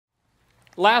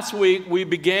Last week, we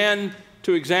began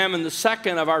to examine the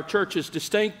second of our church's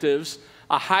distinctives,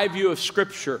 a high view of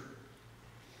Scripture.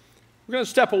 We're going to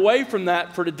step away from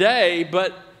that for today,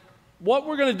 but what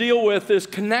we're going to deal with is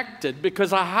connected,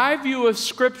 because a high view of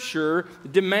Scripture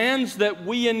demands that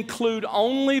we include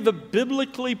only the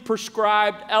biblically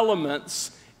prescribed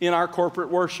elements in our corporate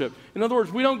worship. In other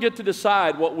words, we don't get to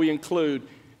decide what we include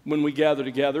when we gather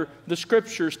together. The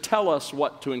Scriptures tell us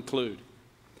what to include.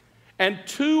 And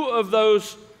two of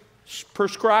those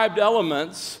prescribed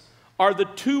elements are the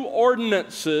two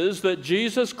ordinances that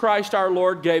Jesus Christ our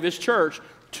Lord gave His church,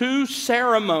 two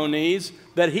ceremonies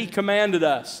that He commanded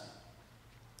us.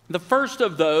 The first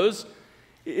of those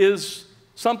is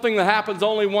something that happens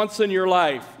only once in your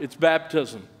life. It's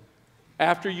baptism.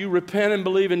 After you repent and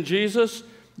believe in Jesus,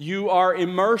 you are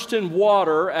immersed in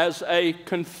water as a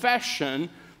confession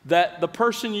that the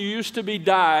person you used to be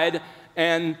died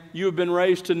and you have been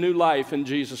raised to new life in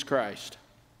Jesus Christ.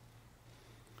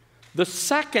 The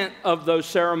second of those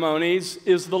ceremonies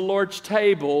is the Lord's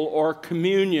table or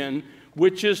communion,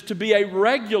 which is to be a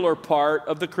regular part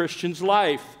of the Christian's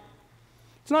life.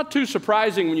 It's not too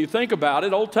surprising when you think about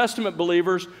it. Old Testament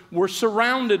believers were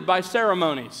surrounded by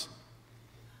ceremonies.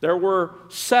 There were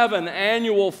 7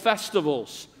 annual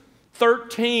festivals,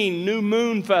 13 new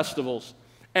moon festivals,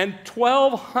 and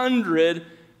 1,200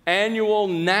 annual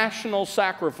national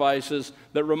sacrifices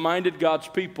that reminded God's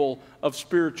people of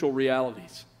spiritual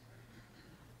realities.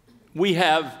 We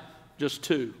have just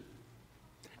 2.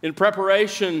 In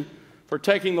preparation for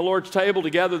taking the Lord's table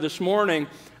together this morning,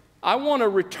 I want to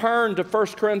return to 1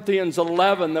 Corinthians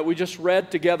 11 that we just read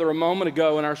together a moment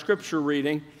ago in our scripture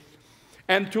reading,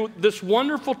 and to this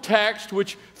wonderful text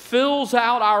which fills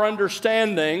out our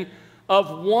understanding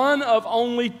of one of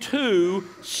only 2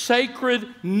 sacred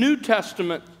New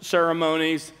Testament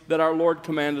ceremonies that our Lord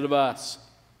commanded of us.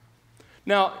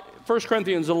 Now, 1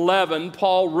 Corinthians 11,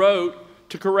 Paul wrote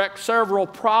to correct several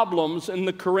problems in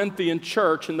the Corinthian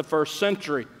church in the first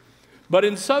century. But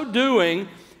in so doing,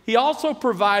 he also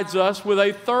provides us with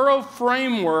a thorough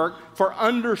framework for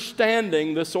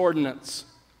understanding this ordinance.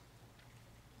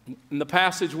 In the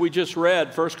passage we just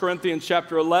read, 1 Corinthians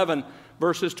chapter 11,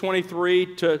 verses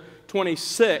 23 to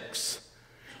 26,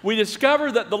 we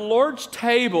discover that the Lord's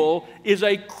table is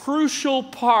a crucial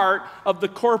part of the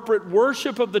corporate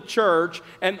worship of the church,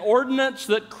 an ordinance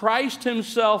that Christ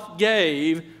Himself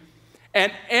gave,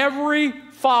 and every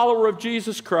follower of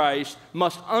Jesus Christ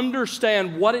must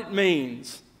understand what it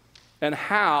means and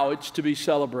how it's to be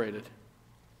celebrated.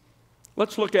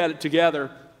 Let's look at it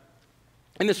together.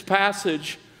 In this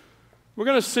passage, we're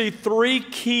going to see 3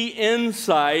 key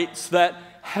insights that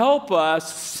help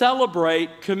us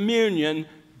celebrate communion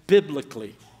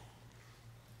biblically.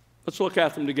 Let's look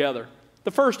at them together.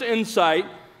 The first insight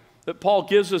that Paul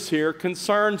gives us here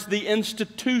concerns the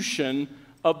institution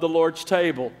of the Lord's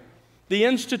table. The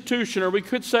institution, or we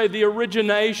could say the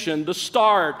origination, the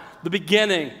start, the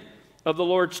beginning of the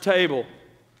Lord's table.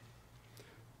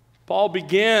 Paul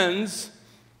begins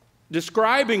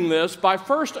describing this by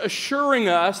first assuring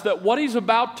us that what he's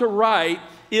about to write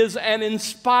is an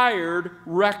inspired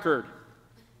record.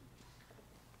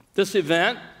 This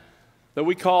event that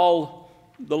we call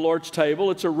the Lord's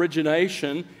table, its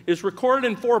origination, is recorded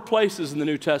in 4 places in the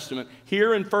New Testament.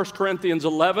 Here in 1 Corinthians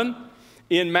 11,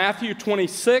 in Matthew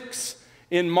 26,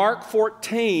 in Mark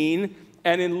 14,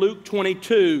 and in Luke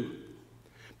 22.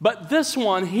 But this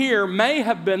one here may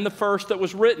have been the first that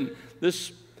was written.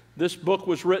 This book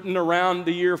was written around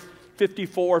the year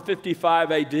 54,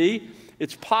 55 AD.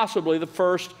 It's possibly the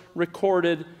first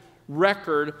recorded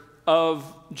record of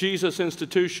Jesus'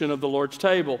 institution of the Lord's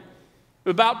table.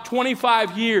 About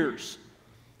 25 years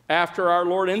after our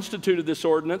Lord instituted this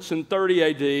ordinance in 30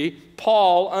 AD,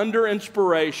 Paul, under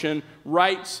inspiration,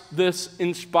 writes this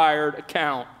inspired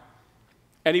account.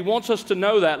 And he wants us to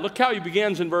know that. Look how he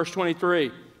begins in verse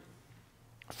 23.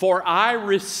 For I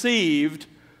received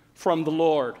from the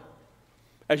Lord.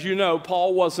 As you know,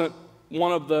 Paul wasn't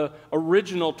one of the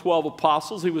original 12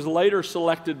 apostles. He was later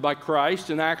selected by Christ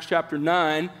in Acts chapter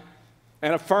 9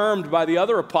 and affirmed by the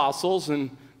other apostles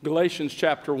in Galatians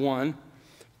chapter 1.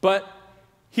 But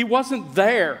he wasn't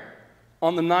there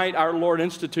on the night our Lord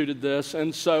instituted this,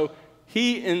 and so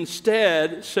he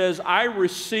instead says, I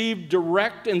received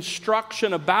direct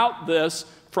instruction about this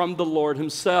from the Lord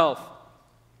Himself.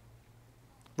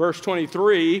 Verse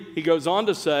 23, he goes on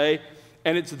to say,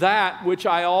 and it's that which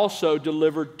I also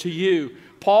delivered to you.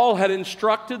 Paul had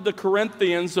instructed the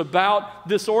Corinthians about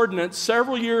this ordinance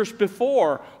several years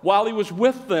before while he was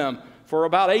with them for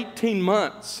about 18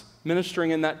 months ministering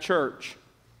in that church.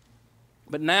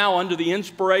 But now, under the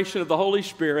inspiration of the Holy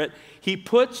Spirit, he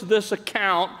puts this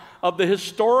account of the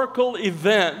historical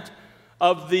event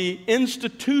of the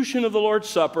institution of the Lord's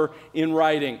Supper in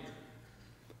writing.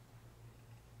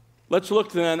 Let's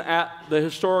look then at the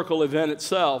historical event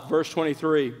itself. Verse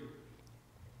 23.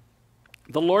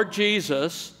 The Lord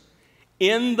Jesus,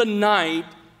 in the night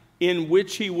in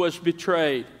which he was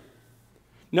betrayed.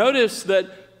 Notice that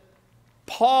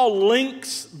Paul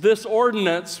links this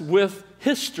ordinance with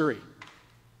history.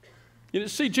 You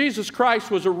see, Jesus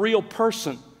Christ was a real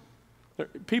person.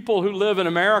 People who live in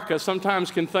America sometimes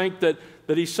can think that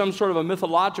he's some sort of a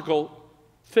mythological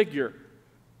figure.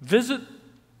 Visit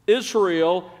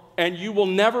Israel and you will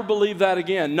never believe that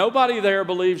again. Nobody there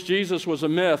believes Jesus was a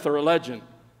myth or a legend.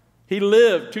 He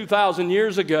lived 2,000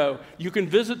 years ago. You can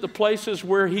visit the places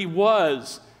where he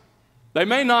was. They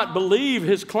may not believe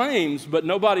his claims, but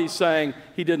nobody's saying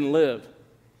he didn't live.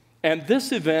 And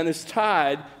this event is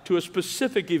tied to a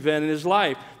specific event in his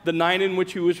life, the night in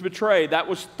which he was betrayed. That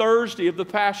was Thursday of the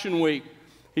Passion Week.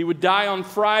 He would die on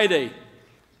Friday.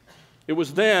 It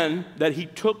was then that he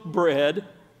took bread,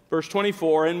 verse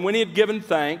 24, and when he had given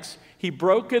thanks, he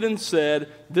broke it and said,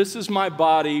 "This is my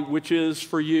body, which is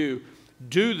for you.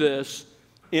 Do this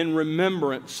in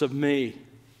remembrance of me."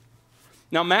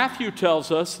 Now, Matthew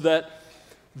tells us that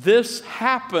this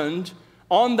happened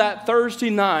on that Thursday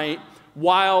night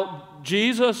while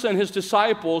Jesus and his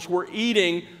disciples were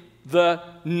eating the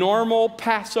normal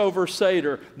Passover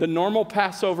Seder, the normal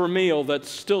Passover meal that's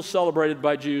still celebrated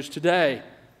by Jews today.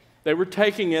 They were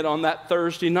taking it on that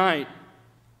Thursday night.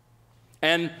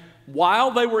 And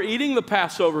while they were eating the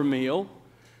Passover meal,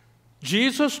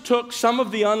 Jesus took some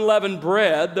of the unleavened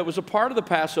bread that was a part of the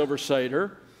Passover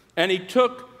Seder, and he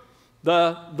took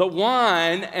the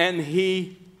wine and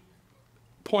he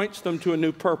points them to a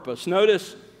new purpose.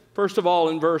 Notice, first of all,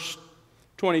 in verse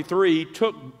 23, he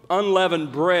took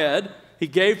unleavened bread, he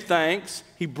gave thanks,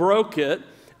 he broke it,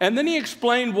 and then he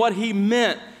explained what he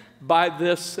meant by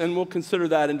this, and we'll consider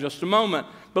that in just a moment.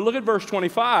 But look at verse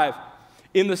 25.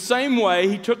 In the same way,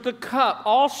 he took the cup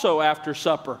also after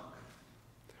supper.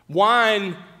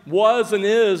 Wine was and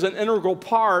is an integral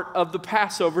part of the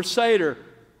Passover Seder.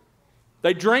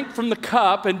 They drank from the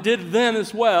cup and did then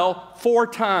as well 4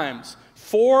 times.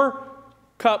 4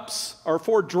 cups, or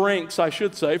 4 drinks, I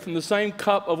should say, from the same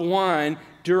cup of wine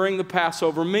during the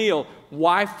Passover meal.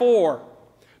 Why 4?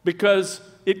 Because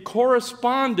it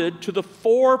corresponded to the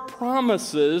 4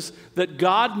 promises that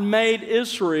God made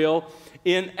Israel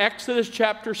in Exodus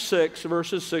chapter 6,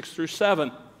 verses 6 through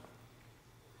 7.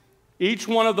 Each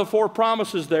one of the 4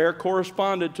 promises there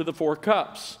corresponded to the 4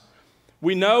 cups.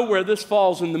 We know where this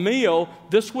falls in the meal.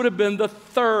 This would have been the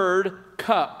 3rd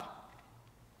cup.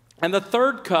 And the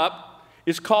 3rd cup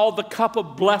is called the cup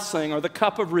of blessing or the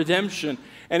cup of redemption.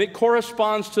 And it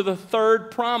corresponds to the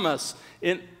 3rd promise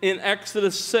in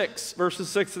Exodus 6, verses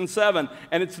 6 and 7.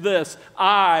 And it's this: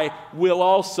 I will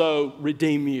also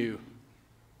redeem you.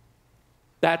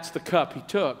 That's the cup he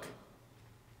took.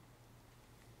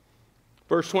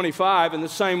 Verse 25, in the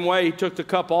same way he took the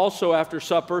cup also after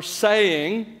supper,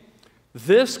 saying,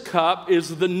 "This cup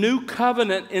is the new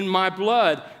covenant in my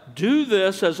blood. Do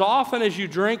this as often as you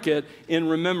drink it in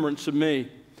remembrance of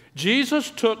me." Jesus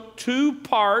took 2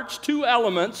 parts, 2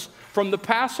 elements from the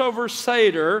Passover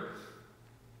Seder,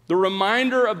 the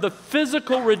reminder of the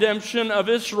physical redemption of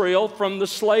Israel from the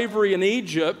slavery in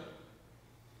Egypt,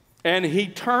 and he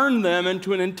turned them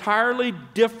into an entirely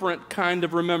different kind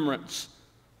of remembrance.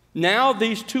 Now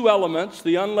these 2 elements,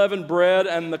 the unleavened bread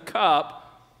and the cup,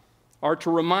 are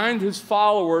to remind his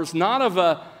followers not of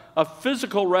a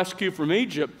physical rescue from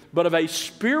Egypt, but of a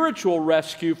spiritual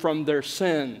rescue from their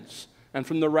sins and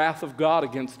from the wrath of God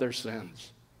against their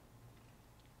sins.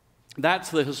 That's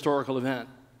the historical event.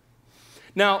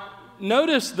 Now,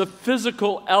 notice the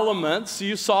physical elements.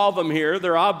 You saw them here.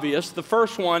 They're obvious. The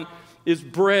first one is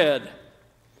bread.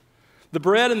 The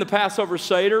bread in the Passover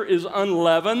Seder is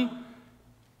unleavened.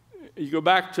 You go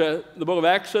back to the book of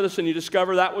Exodus and you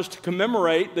discover that was to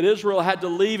commemorate that Israel had to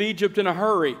leave Egypt in a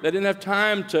hurry. They didn't have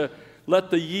time to let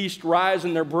the yeast rise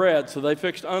in their bread, so they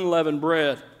fixed unleavened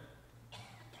bread.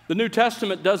 The New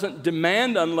Testament doesn't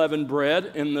demand unleavened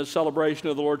bread in the celebration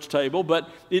of the Lord's table, but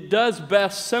it does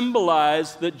best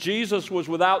symbolize that Jesus was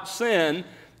without sin,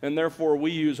 and therefore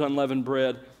we use unleavened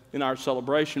bread in our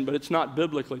celebration, but it's not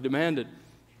biblically demanded.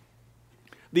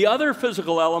 The other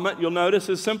physical element, you'll notice,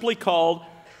 is simply called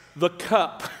the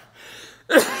cup.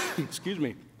 Excuse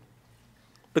me.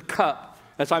 The cup.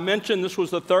 As I mentioned, this was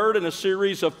the 3rd in a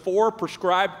series of 4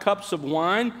 prescribed cups of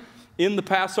wine in the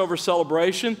Passover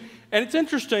celebration. And it's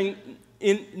interesting,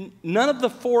 in none of the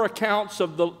 4 accounts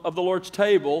of the Lord's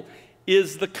table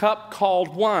is the cup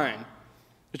called wine.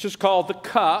 It's just called the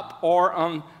cup, or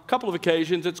on a couple of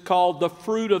occasions, it's called the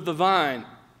fruit of the vine.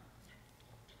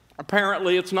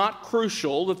 Apparently, it's not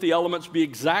crucial that the elements be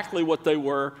exactly what they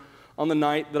were on the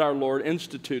night that our Lord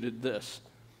instituted this.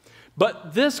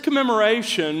 But this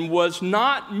commemoration was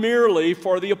not merely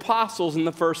for the apostles in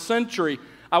the first century.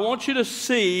 I want you to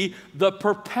see the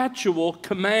perpetual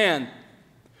command.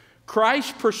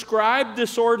 Christ prescribed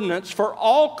this ordinance for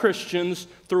all Christians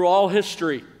through all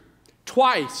history.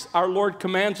 Twice our Lord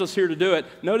commands us here to do it.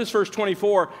 Notice verse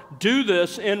 24, do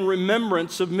this in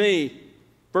remembrance of me.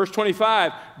 Verse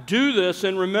 25, do this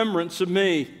in remembrance of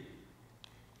me.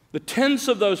 The tense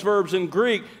of those verbs in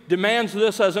Greek demands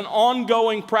this as an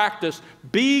ongoing practice.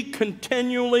 Be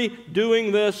continually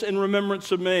doing this in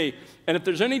remembrance of me. And if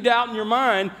there's any doubt in your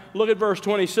mind, look at verse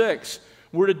 26.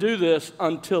 We're to do this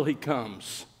until he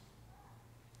comes.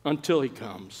 Until he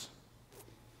comes.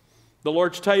 The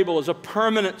Lord's table is a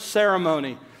permanent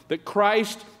ceremony that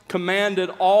Christ commanded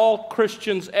all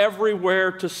Christians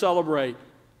everywhere to celebrate.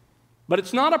 But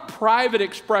it's not a private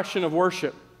expression of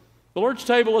worship. The Lord's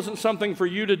table isn't something for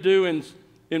you to do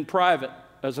in private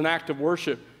as an act of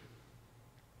worship.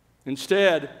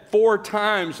 Instead, 4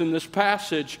 times in this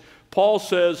passage, Paul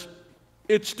says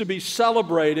it's to be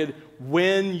celebrated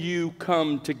when you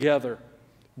come together.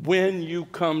 When you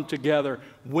come together.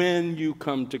 When you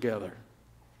come together.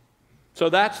 So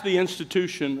that's the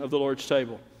institution of the Lord's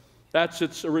table. That's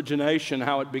its origination,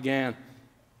 how it began.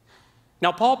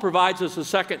 Now, Paul provides us a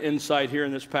second insight here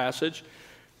in this passage,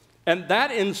 and that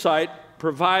insight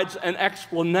provides an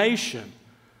explanation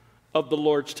of the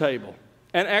Lord's table.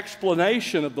 An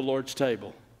explanation of the Lord's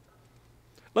table.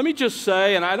 Let me just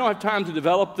say, and I don't have time to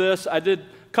develop this, I did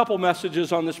a couple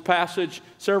messages on this passage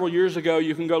several years ago.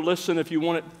 You can go listen if you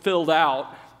want it filled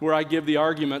out where I give the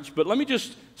arguments. But let me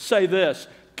just say this.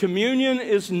 Communion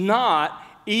is not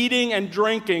eating and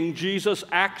drinking Jesus'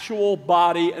 actual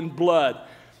body and blood.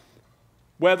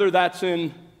 Whether that's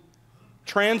in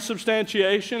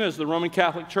transubstantiation, as the Roman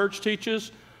Catholic Church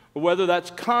teaches, or whether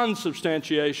that's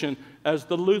consubstantiation, as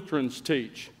the Lutherans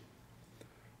teach.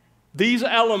 These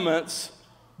elements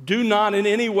do not in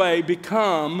any way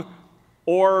become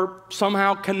or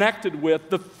somehow connected with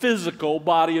the physical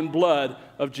body and blood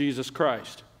of Jesus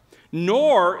Christ.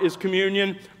 Nor is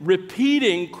communion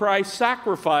repeating Christ's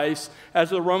sacrifice as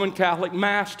the Roman Catholic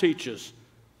Mass teaches.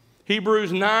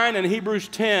 Hebrews 9 and Hebrews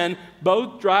 10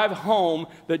 both drive home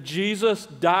that Jesus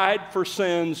died for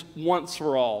sins once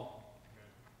for all.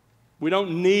 We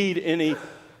don't need any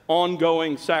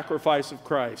ongoing sacrifice of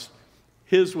Christ.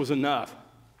 His was enough.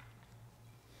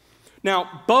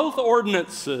 Now, both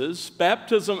ordinances,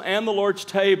 baptism and the Lord's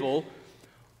table,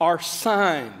 are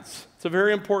signs. It's a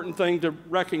very important thing to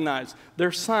recognize.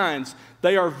 They're signs.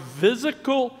 They are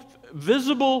visible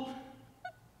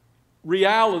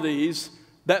realities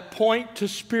that point to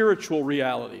spiritual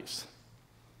realities.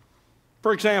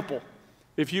 For example,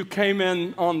 if you came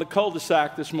in on the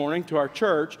cul-de-sac this morning to our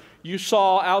church, you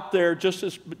saw out there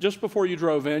just before you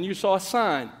drove in, you saw a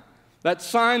sign. That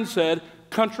sign said,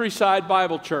 Countryside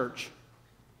Bible Church.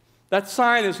 That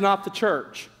sign is not the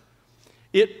church.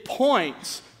 It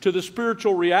points to the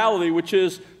spiritual reality, which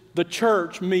is the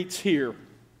church meets here.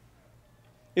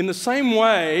 In the same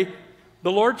way,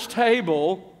 the Lord's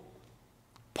table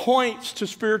points to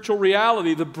spiritual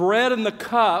reality. The bread and the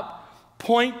cup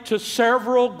point to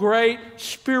several great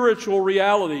spiritual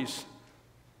realities.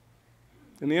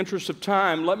 In the interest of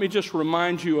time, let me just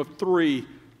remind you of 3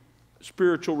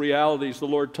 spiritual realities the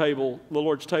Lord's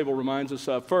table reminds us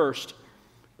of. First,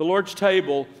 the Lord's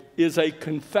table is a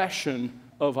confession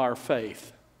of our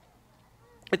faith.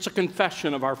 It's a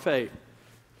confession of our faith.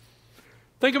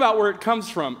 Think about where it comes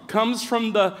from. It comes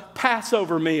from the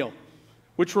Passover meal,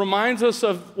 which reminds us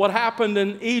of what happened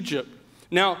in Egypt.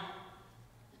 Now,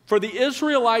 for the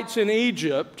Israelites in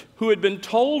Egypt, who had been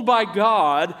told by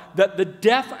God that the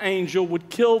death angel would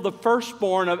kill the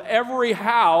firstborn of every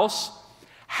house,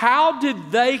 how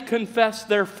did they confess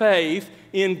their faith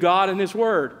in God and His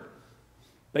Word?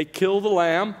 They killed the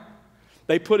lamb,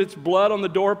 they put its blood on the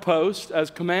doorpost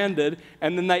as commanded,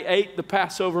 and then they ate the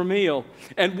Passover meal.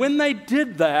 And when they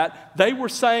did that, they were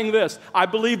saying this: I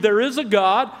believe there is a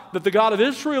God, that the God of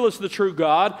Israel is the true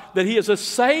God, that He is a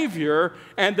Savior,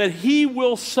 and that He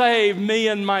will save me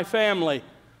and my family.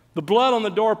 The blood on the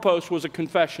doorpost was a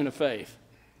confession of faith.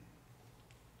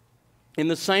 In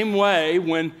the same way,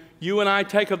 when you and I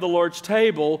take of the Lord's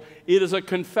table, it is a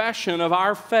confession of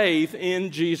our faith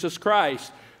in Jesus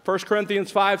Christ. 1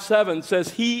 Corinthians 5:7 says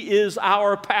He is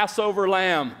our Passover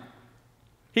lamb.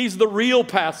 He's the real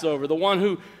Passover, the one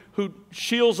who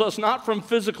shields us not from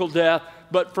physical death,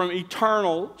 but from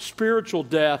eternal spiritual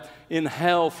death in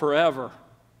hell forever.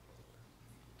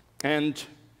 And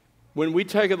when we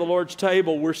take at the Lord's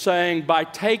table, we're saying, by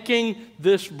taking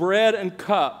this bread and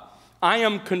cup, I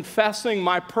am confessing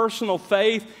my personal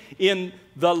faith in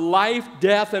the life,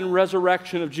 death, and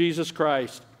resurrection of Jesus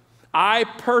Christ. I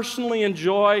personally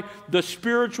enjoy the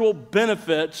spiritual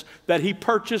benefits that he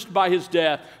purchased by his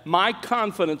death. My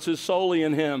confidence is solely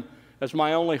in him as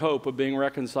my only hope of being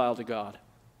reconciled to God.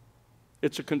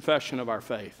 It's a confession of our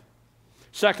faith.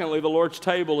 Secondly, the Lord's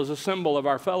table is a symbol of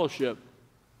our fellowship.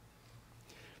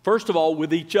 First of all,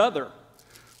 with each other.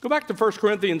 Go back to 1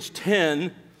 Corinthians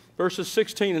 10, verses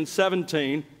 16 and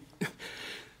 17.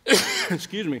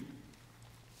 Excuse me.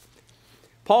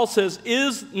 Paul says,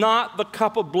 is not the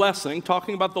cup of blessing,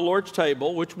 talking about the Lord's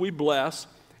table, which we bless,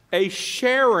 a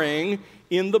sharing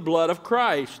in the blood of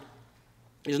Christ?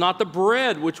 Is not the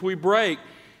bread which we break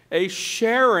a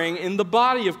sharing in the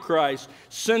body of Christ?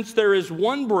 Since there is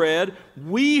one bread,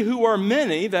 we who are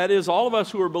many, that is, all of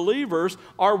us who are believers,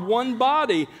 are one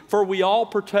body, for we all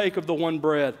partake of the one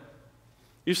bread.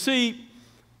 You see,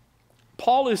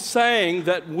 Paul is saying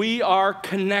that we are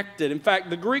connected. In fact,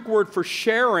 the Greek word for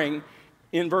sharing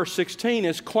in verse 16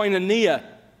 is koinonia.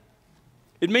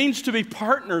 It means to be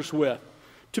partners with,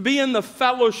 to be in the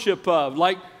fellowship of,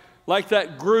 like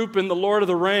that group in the Lord of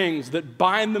the Rings that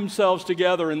bind themselves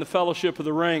together in the fellowship of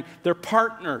the ring. They're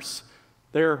partners.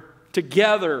 They're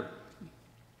together.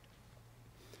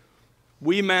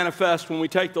 We manifest, when we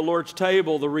take the Lord's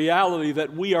table, the reality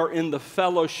that we are in the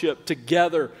fellowship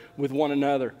together with one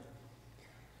another.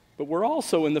 But we're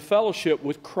also in the fellowship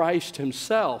with Christ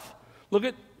himself. Look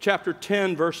at chapter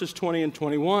 10, verses 20 and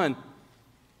 21.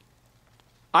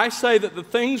 I say that the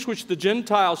things which the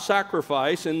Gentiles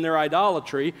sacrifice in their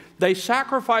idolatry, they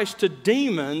sacrifice to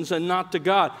demons and not to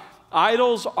God.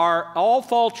 Idols are, all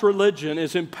false religion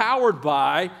is empowered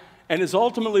by and is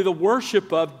ultimately the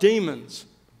worship of demons.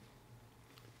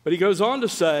 But he goes on to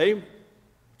say,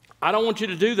 I don't want you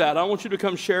to do that. I don't want you to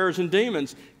become sharers in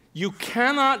demons. You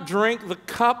cannot drink the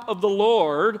cup of the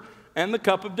Lord and the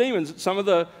cup of demons. Some of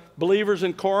the believers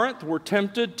in Corinth were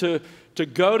tempted to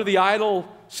go to the idol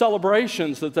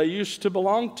celebrations that they used to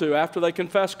belong to after they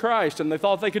confessed Christ, and they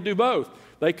thought they could do both.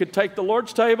 They could take the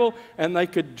Lord's table and they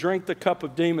could drink the cup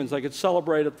of demons. They could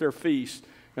celebrate at their feast.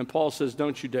 And Paul says,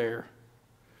 don't you dare.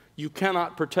 You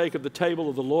cannot partake of the table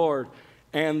of the Lord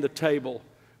and the table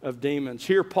of demons.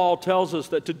 Here Paul tells us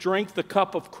that to drink the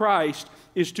cup of Christ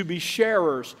is to be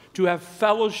sharers, to have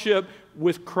fellowship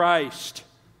with Christ.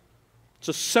 It's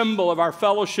a symbol of our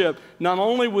fellowship, not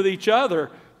only with each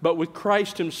other, but with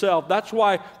Christ himself. That's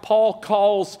why Paul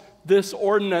calls this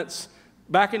ordinance,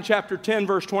 back in chapter 10,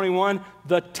 verse 21,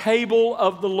 the table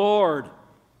of the Lord.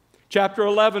 Chapter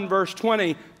 11, verse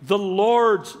 20, the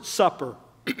Lord's Supper.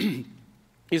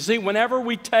 You see, whenever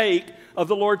we take of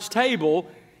the Lord's table,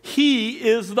 he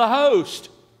is the host.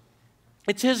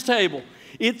 It's his table.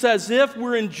 It's as if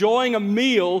we're enjoying a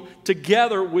meal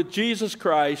together with Jesus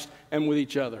Christ and with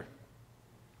each other.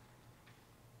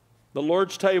 The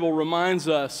Lord's table reminds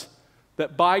us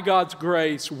that by God's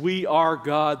grace, we are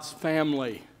God's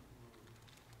family.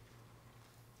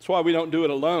 That's why we don't do it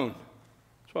alone.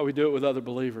 That's why we do it with other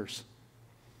believers.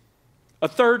 A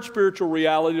third spiritual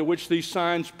reality to which these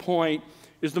signs point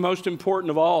is the most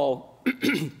important of all.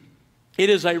 It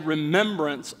is a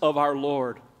remembrance of our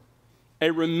Lord.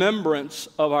 A remembrance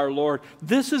of our Lord.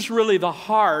 This is really the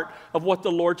heart of what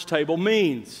the Lord's table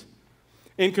means.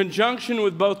 In conjunction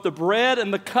with both the bread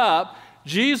and the cup,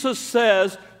 Jesus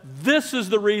says, this is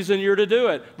the reason you're to do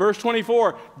it. Verse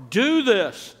 24, do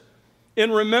this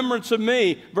in remembrance of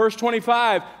me. Verse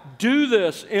 25, do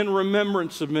this in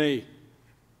remembrance of me.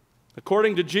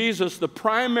 According to Jesus, the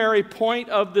primary point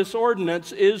of this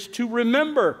ordinance is to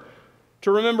remember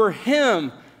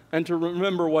him and to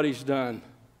remember what he's done.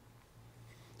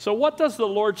 So what does the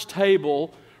Lord's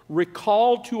table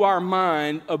recall to our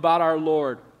mind about our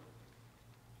Lord?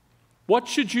 What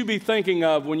should you be thinking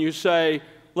of when you say,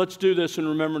 let's do this in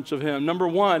remembrance of him? Number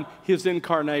one, his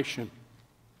incarnation.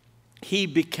 He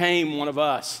became one of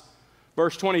us.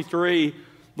 Verse 23,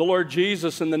 the Lord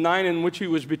Jesus, in the night in which he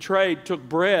was betrayed, took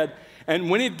bread, and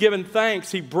when he had given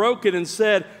thanks, he broke it and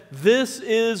said, this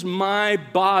is my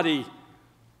body.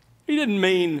 He didn't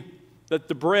mean that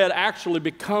the bread actually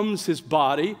becomes his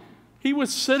body. He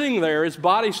was sitting there, his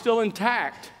body still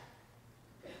intact.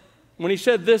 When he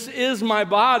said, this is my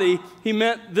body, he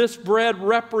meant this bread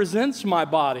represents my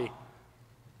body.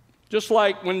 Just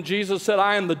like when Jesus said,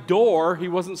 I am the door, he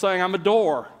wasn't saying I'm a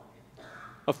door,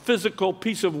 a physical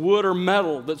piece of wood or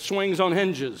metal that swings on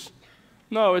hinges.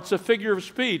 No, it's a figure of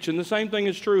speech, and the same thing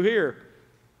is true here.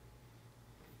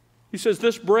 He says,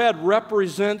 this bread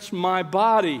represents my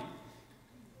body.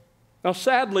 Now,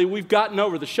 sadly, we've gotten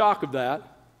over the shock of that.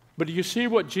 But do you see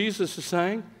what Jesus is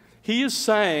saying? He is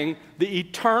saying the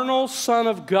eternal Son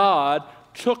of God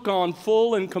took on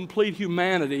full and complete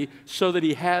humanity so that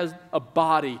he has a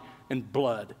body and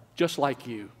blood, just like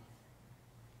you.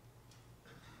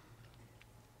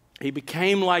 He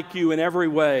became like you in every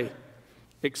way,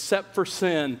 except for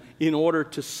sin, in order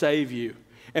to save you.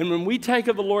 And when we take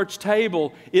of the Lord's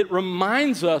table, it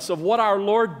reminds us of what our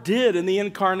Lord did in the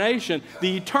incarnation.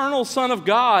 The eternal Son of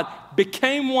God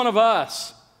became one of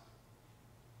us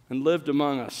and lived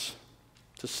among us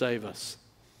to save us.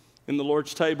 In the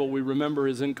Lord's table, we remember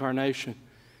his incarnation.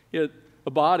 He had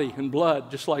a body and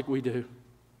blood just like we do.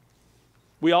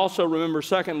 We also remember,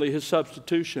 secondly, his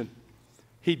substitution.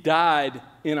 He died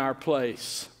in our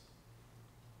place.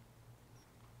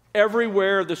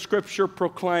 Everywhere the Scripture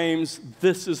proclaims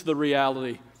this is the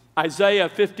reality. Isaiah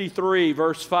 53,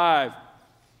 verse 5.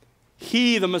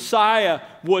 He, the Messiah,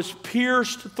 was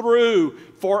pierced through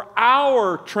for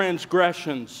our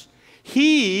transgressions.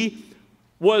 He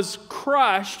was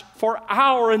crushed for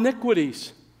our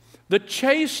iniquities. The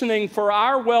chastening for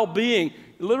our well-being,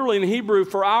 literally in Hebrew,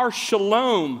 for our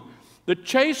shalom. The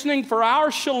chastening for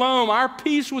our shalom, our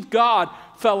peace with God,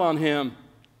 fell on him.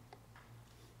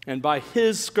 And by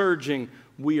his scourging,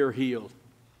 we are healed.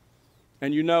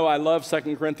 And you know I love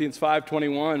 2 Corinthians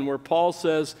 5:21, where Paul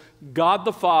says, God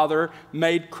the Father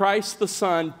made Christ the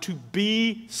Son to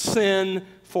be sin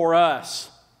for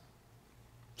us,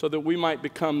 so that we might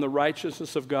become the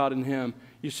righteousness of God in him.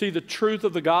 You see, the truth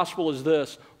of the gospel is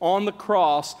this. On the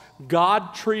cross,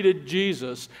 God treated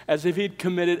Jesus as if he'd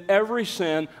committed every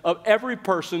sin of every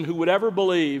person who would ever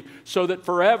believe, so that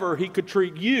forever he could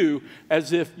treat you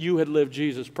as if you had lived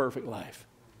Jesus' perfect life.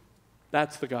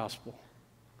 That's the gospel.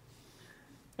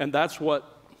 And that's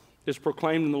what is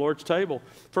proclaimed in the Lord's table.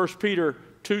 1 Peter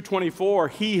 2:24,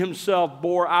 he himself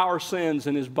bore our sins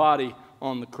in his body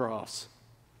on the cross.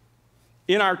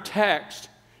 In our text,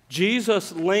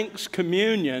 Jesus links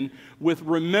communion with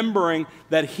remembering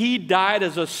that he died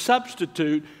as a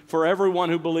substitute for everyone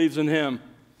who believes in him.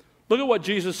 Look at what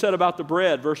Jesus said about the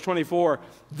bread, verse 24.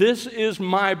 This is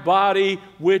my body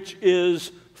which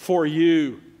is for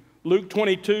you. Luke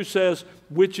 22 says,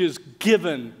 which is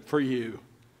given for you.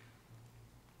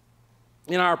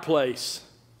 In our place.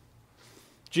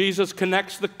 Jesus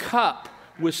connects the cup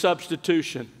with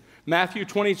substitution. Matthew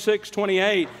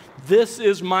 26:28, this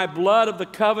is my blood of the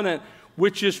covenant,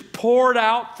 which is poured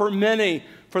out for many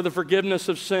for the forgiveness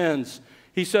of sins.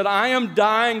 He said, I am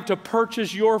dying to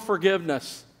purchase your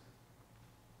forgiveness.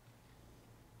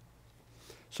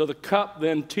 So the cup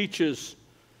then teaches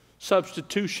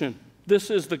substitution. This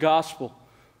is the gospel.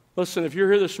 Listen, if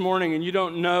you're here this morning and you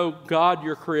don't know God,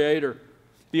 your Creator,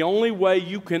 the only way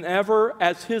you can ever,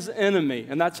 as his enemy,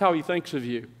 and that's how he thinks of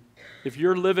you, if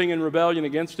you're living in rebellion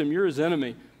against him, you're his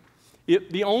enemy.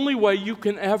 The only way you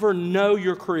can ever know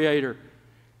your Creator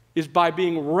is by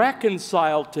being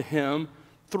reconciled to him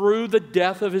through the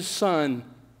death of his Son.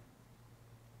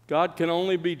 God can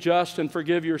only be just and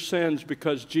forgive your sins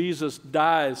because Jesus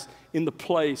dies in the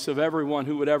place of everyone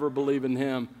who would ever believe in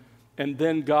him, and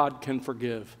then God can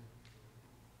forgive.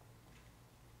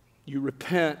 You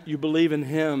repent, you believe in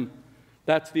him.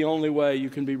 That's the only way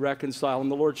you can be reconciled.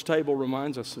 And the Lord's table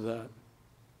reminds us of that.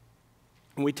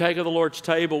 When we take of the Lord's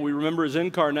table, we remember his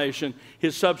incarnation,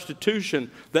 his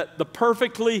substitution, that the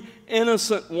perfectly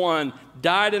innocent one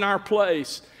died in our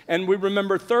place. And we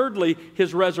remember, thirdly,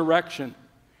 his resurrection.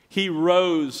 He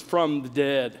rose from the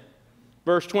dead.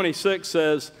 Verse 26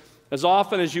 says, as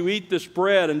often as you eat this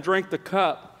bread and drink the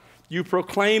cup, you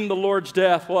proclaim the Lord's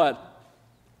death, what?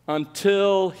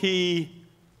 Until he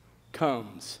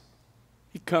comes.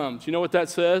 He comes. You know what that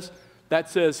says? That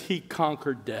says he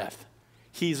conquered death.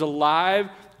 He's alive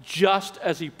just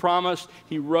as he promised.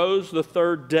 He rose the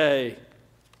third day.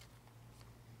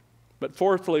 But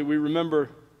fourthly, we remember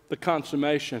the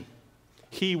consummation.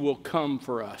 He will come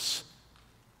for us.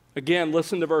 Again,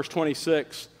 listen to verse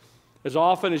 26. As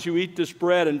often as you eat this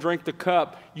bread and drink the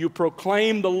cup, you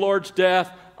proclaim the Lord's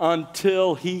death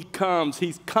until he comes.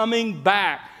 He's coming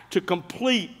back to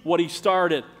complete what he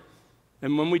started.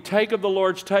 And when we take of the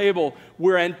Lord's table,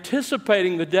 we're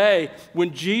anticipating the day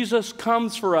when Jesus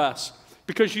comes for us.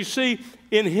 Because you see,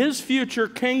 in his future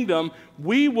kingdom,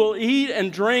 we will eat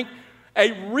and drink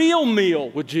a real meal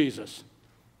with Jesus.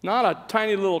 Not a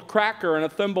tiny little cracker and a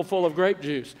thimbleful of grape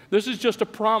juice. This is just a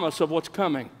promise of what's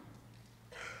coming.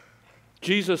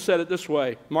 Jesus said it this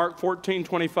way, Mark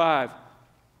 14:25.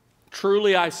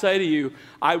 Truly I say to you,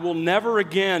 I will never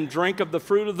again drink of the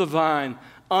fruit of the vine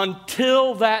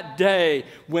until that day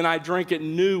when I drink it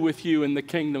new with you in the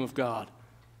kingdom of God.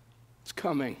 It's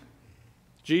coming.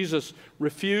 Jesus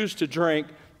refused to drink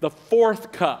the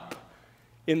fourth cup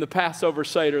in the Passover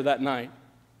Seder that night.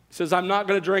 He says, I'm not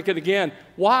going to drink it again.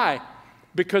 Why?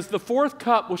 Because the fourth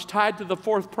cup was tied to the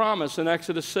fourth promise in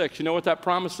Exodus 6. You know what that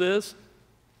promise is?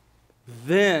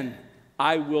 Then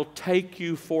I will take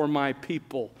you for my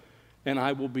people, and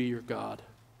I will be your God.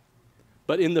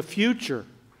 But in the future,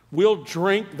 we'll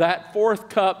drink that fourth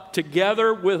cup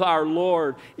together with our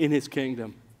Lord in his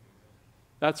kingdom.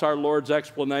 That's our Lord's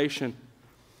explanation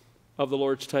of the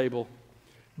Lord's table.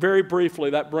 Very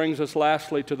briefly, that brings us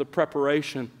lastly to the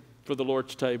preparation for the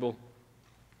Lord's table.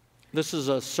 This is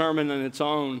a sermon in its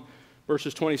own,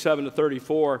 verses 27 to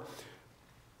 34.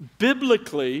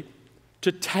 Biblically,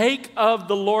 to take of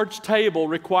the Lord's table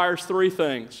requires three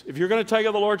things. If you're going to take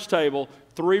of the Lord's table,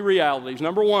 three realities.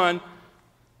 Number one,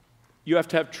 you have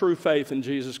to have true faith in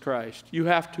Jesus Christ. You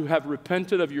have to have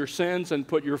repented of your sins and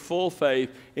put your full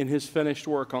faith in his finished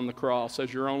work on the cross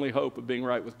as your only hope of being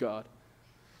right with God.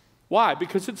 Why?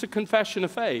 Because it's a confession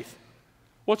of faith.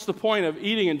 What's the point of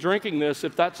eating and drinking this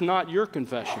if that's not your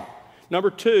confession? Number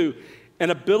two, an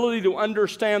ability to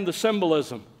understand the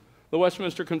symbolism. The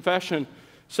Westminster Confession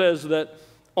says that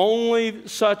only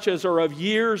such as are of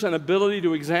years and ability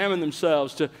to examine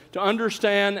themselves, to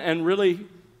understand and really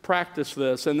practice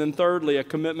this. And then thirdly, a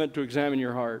commitment to examine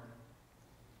your heart.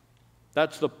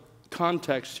 That's the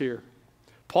context here.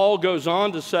 Paul goes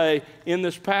on to say in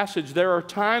this passage, there are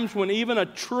times when even a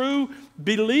true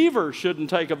believer shouldn't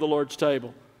take of the Lord's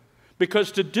table,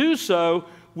 because to do so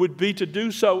would be to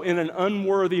do so in an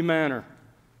unworthy manner.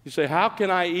 You say, how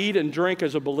can I eat and drink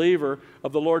as a believer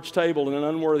of the Lord's table in an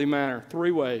unworthy manner?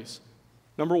 Three ways.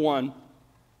 Number one,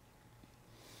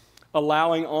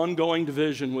 allowing ongoing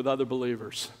division with other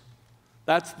believers.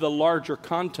 That's the larger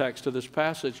context of this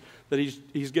passage that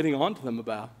he's getting on to them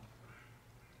about.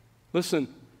 Listen,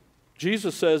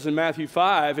 Jesus says in Matthew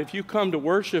 5, if you come to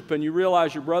worship and you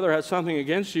realize your brother has something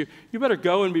against you, you better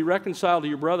go and be reconciled to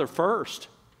your brother first.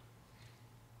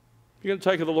 If you're going to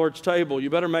take of the Lord's table, you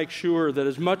better make sure that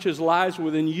as much as lies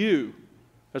within you,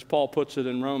 as Paul puts it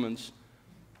in Romans,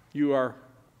 you are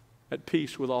at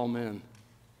peace with all men.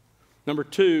 Number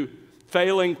two,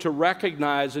 failing to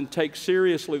recognize and take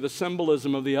seriously the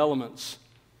symbolism of the elements.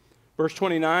 Verse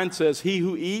 29 says, he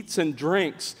who eats and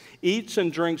drinks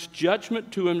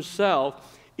judgment to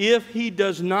himself if he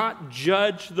does not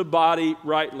judge the body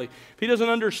rightly. If he doesn't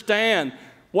understand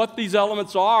what these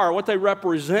elements are, what they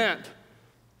represent,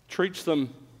 treats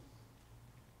them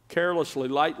carelessly,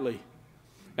 lightly.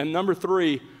 And number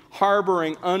three,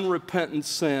 harboring unrepentant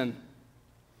sin.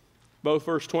 Both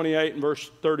verse 28 and verse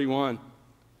 31.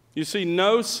 You see,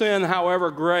 no sin,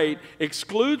 however great,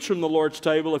 excludes from the Lord's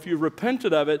table if you've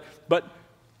repented of it, but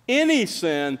any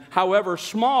sin, however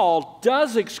small,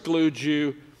 does exclude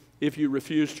you if you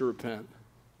refuse to repent.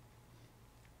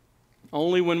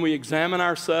 Only when we examine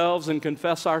ourselves and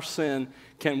confess our sin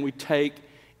can we take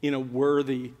in a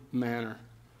worthy manner.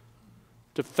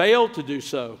 To fail to do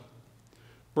so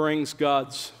brings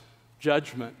God's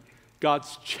judgment,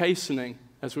 God's chastening,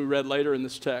 as we read later in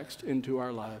this text, into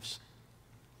our lives.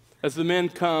 As the men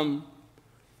come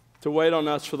to wait on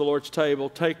us for the Lord's table,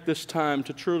 take this time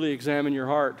to truly examine your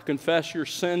heart, to confess your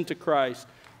sin to Christ,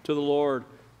 to the Lord.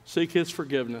 Seek his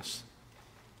forgiveness.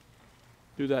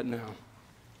 Do that now.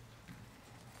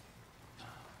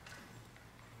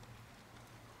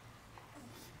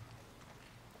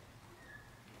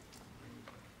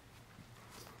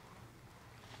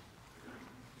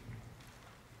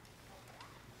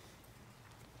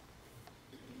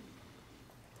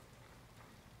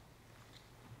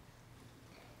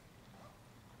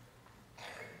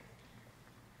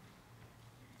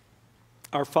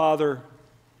 Our Father,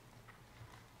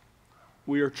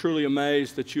 we are truly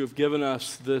amazed that you have given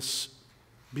us this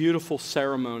beautiful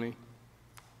ceremony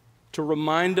to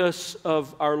remind us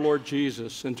of our Lord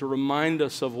Jesus and to remind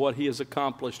us of what he has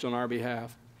accomplished on our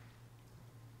behalf.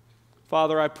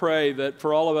 Father, I pray that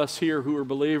for all of us here who are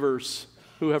believers,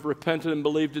 who have repented and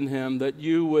believed in him, that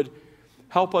you would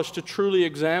help us to truly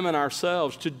examine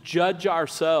ourselves, to judge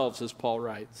ourselves, as Paul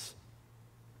writes.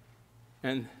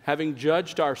 And having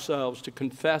judged ourselves, to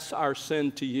confess our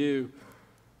sin to you,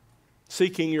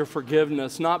 seeking your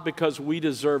forgiveness, not because we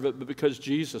deserve it, but because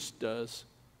Jesus does,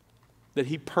 that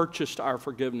he purchased our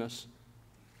forgiveness.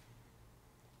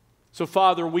 So,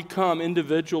 Father, we come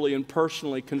individually and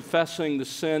personally confessing the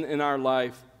sin in our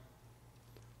life.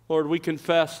 Lord, we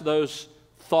confess those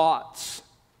thoughts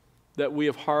that we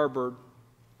have harbored,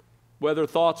 whether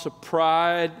thoughts of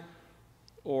pride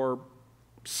or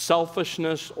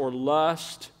selfishness or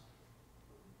lust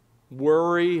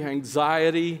worry,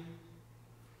 anxiety.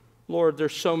 Lord,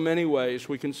 there's so many ways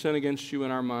we can sin against you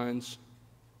in our minds,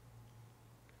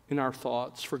 in our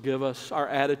thoughts. Forgive us, our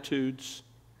attitudes.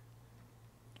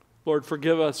 Lord,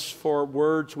 forgive us for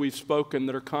words we've spoken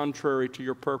that are contrary to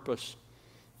your purpose.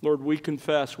 Lord, we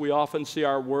confess we often see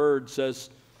our words as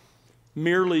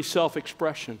merely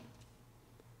self-expression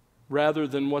rather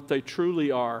than what they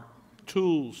truly are,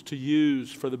 tools to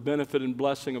use for the benefit and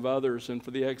blessing of others and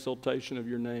for the exaltation of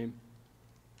your name.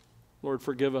 Lord,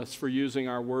 forgive us for using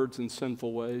our words in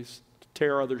sinful ways, to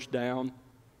tear others down,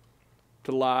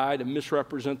 to lie, to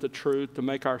misrepresent the truth, to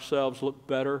make ourselves look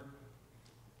better.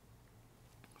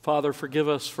 Father, forgive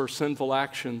us for sinful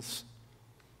actions,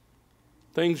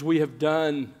 things we have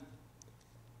done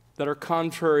that are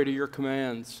contrary to your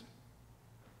commands.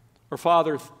 Or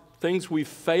Father, things we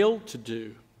failed to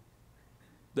do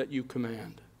that you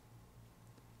command.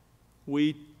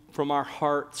 We, from our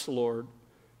hearts, Lord,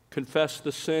 confess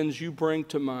the sins you bring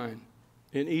to mind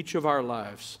in each of our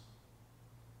lives,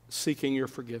 seeking your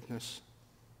forgiveness.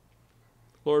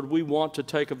 Lord, we want to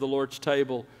take of the Lord's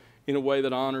table in a way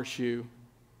that honors you.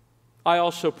 I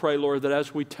also pray, Lord, that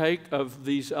as we take of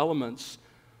these elements,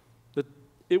 that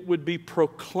it would be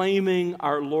proclaiming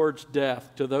our Lord's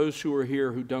death to those who are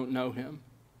here who don't know him.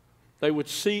 They would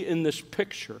see in this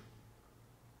picture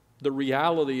the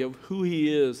reality of who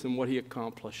he is and what he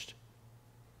accomplished.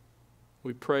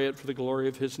 We pray it for the glory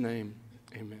of his name.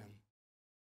 Amen.